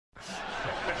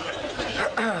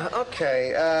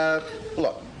Okay,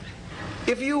 look.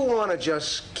 If you want to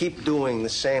just keep doing the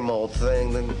same old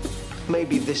thing, then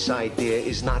maybe this idea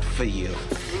is not for you.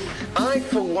 I,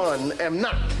 for one, am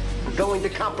not going to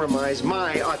compromise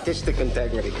my artistic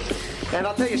integrity. And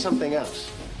I'll tell you something else.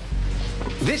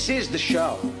 This is the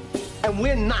show, and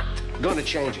we're not going to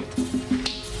change it.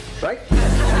 Right?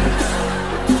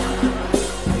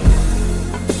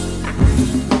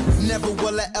 Never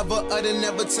will I ever utter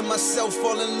never to myself.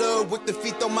 Fall in love with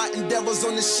defeat, throw my endeavors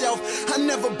on the shelf. I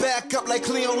never back up like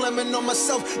Cleo Lemon on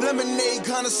myself. Lemonade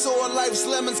connoisseur, life's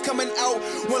lemons coming out.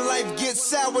 When life gets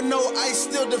sour, no ice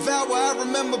still devour. I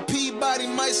remember Peabody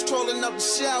mice trolling up the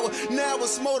shower. Now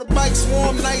it's motorbikes,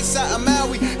 warm nights out of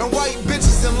Maui. And white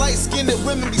bitches and light-skinned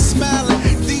women be smiling.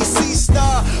 DC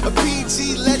star, a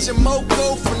PG legend,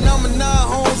 Moco, phenomenon,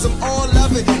 homes, I'm all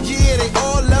of it. Yeah, they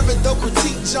all love it, though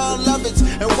critique John Lovitz.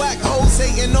 And whack hoes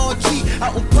hating on key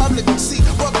out in public. See,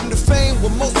 welcome to fame,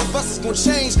 well most of us is gonna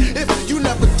change. If you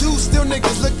never do, still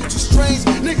niggas look at you strange.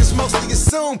 Niggas mostly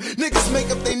assume, niggas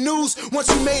make up their news. Once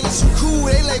you made it, you cool,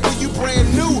 they label you brand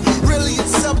new. Really,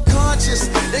 it's subconscious.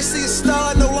 They see a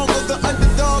star, no longer the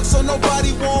underdog, so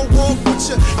nobody won't walk with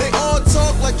you. They all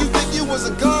talk like you think you was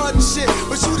a god and shit,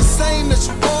 but you the same that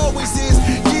you always is.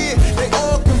 Yeah, they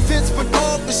all convinced, but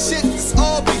all the shit, this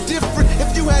all be different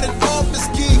if you had an office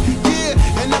gig.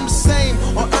 Yeah, and I'm the same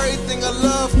on everything I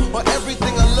love, on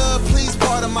everything I love. Please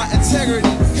pardon my integrity.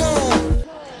 Come on.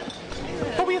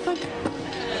 What were you thinking?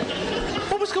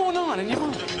 What was going on in your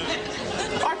mind?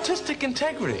 Artistic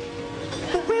integrity.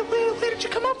 Well, where did you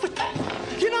come up with that?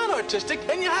 You're not artistic,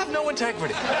 and you have no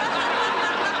integrity.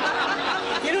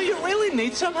 You know, you really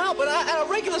need some help, but a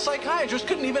regular psychiatrist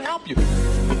couldn't even help you.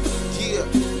 Yeah.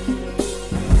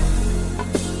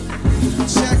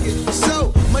 Check it.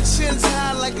 So, my chin's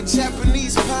high like a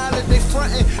Japanese pilot. They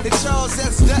frontin', they Charles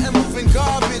F. Dutton moving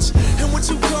garbage. And what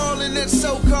you callin' that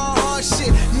so-called hard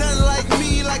shit? Nothing like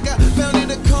me, like I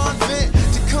founded a convent.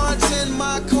 To content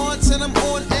my content, I'm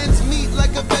on ends meat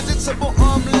like a vegetable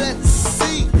omelet.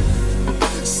 See?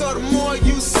 So the more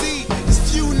you see,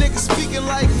 there's few niggas speaking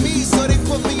like me. So they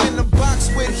put me in the box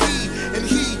with he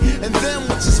and them,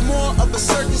 which is more of a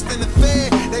circus than a fair.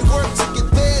 They work to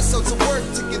get there, so to work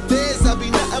to get theirs, I'll be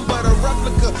nothing but a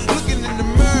replica. Looking in the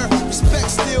mirror, respect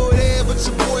still there, but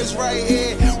your boy's right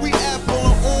here. We apple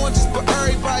and oranges, but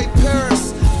everybody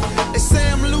Paris. They say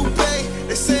I'm Lupe,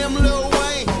 they say I'm Lil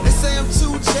Wayne, they say I'm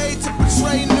 2J to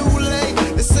portray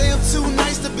Newlay. They say I'm too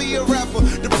nice to be a rapper.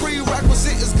 The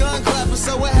prerequisite is gun clapping,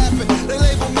 so what happened? They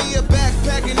label me a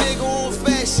backpacking nigga on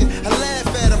fashion. I laugh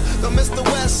at them, though Mr.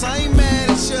 West, I ain't mad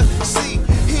at you. See,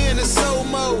 he in the soul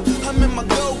mode, I'm in my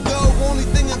go-go. Only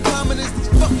thing in common is these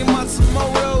fucking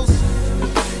Matsumotos.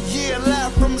 Yeah,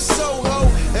 live from Soho,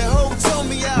 and Ho told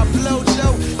me I blow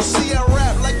Joe. You see, I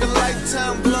rap like a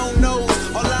lifetime blown nose.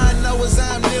 All I know is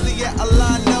I'm nearly at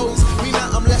Allah knows. Me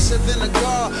now, I'm lesser than a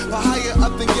god, but higher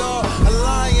up than y'all. A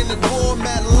lion, a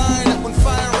doormat, line up when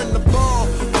firing the ball.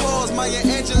 Pause, Maya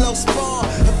Angelou spawn,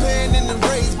 abandoned and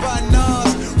raised by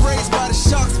Nas. Raised by the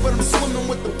sharks, but I'm swimming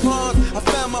with the prawns. I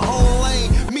found my own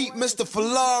lane, meet Mr.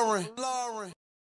 Falarin.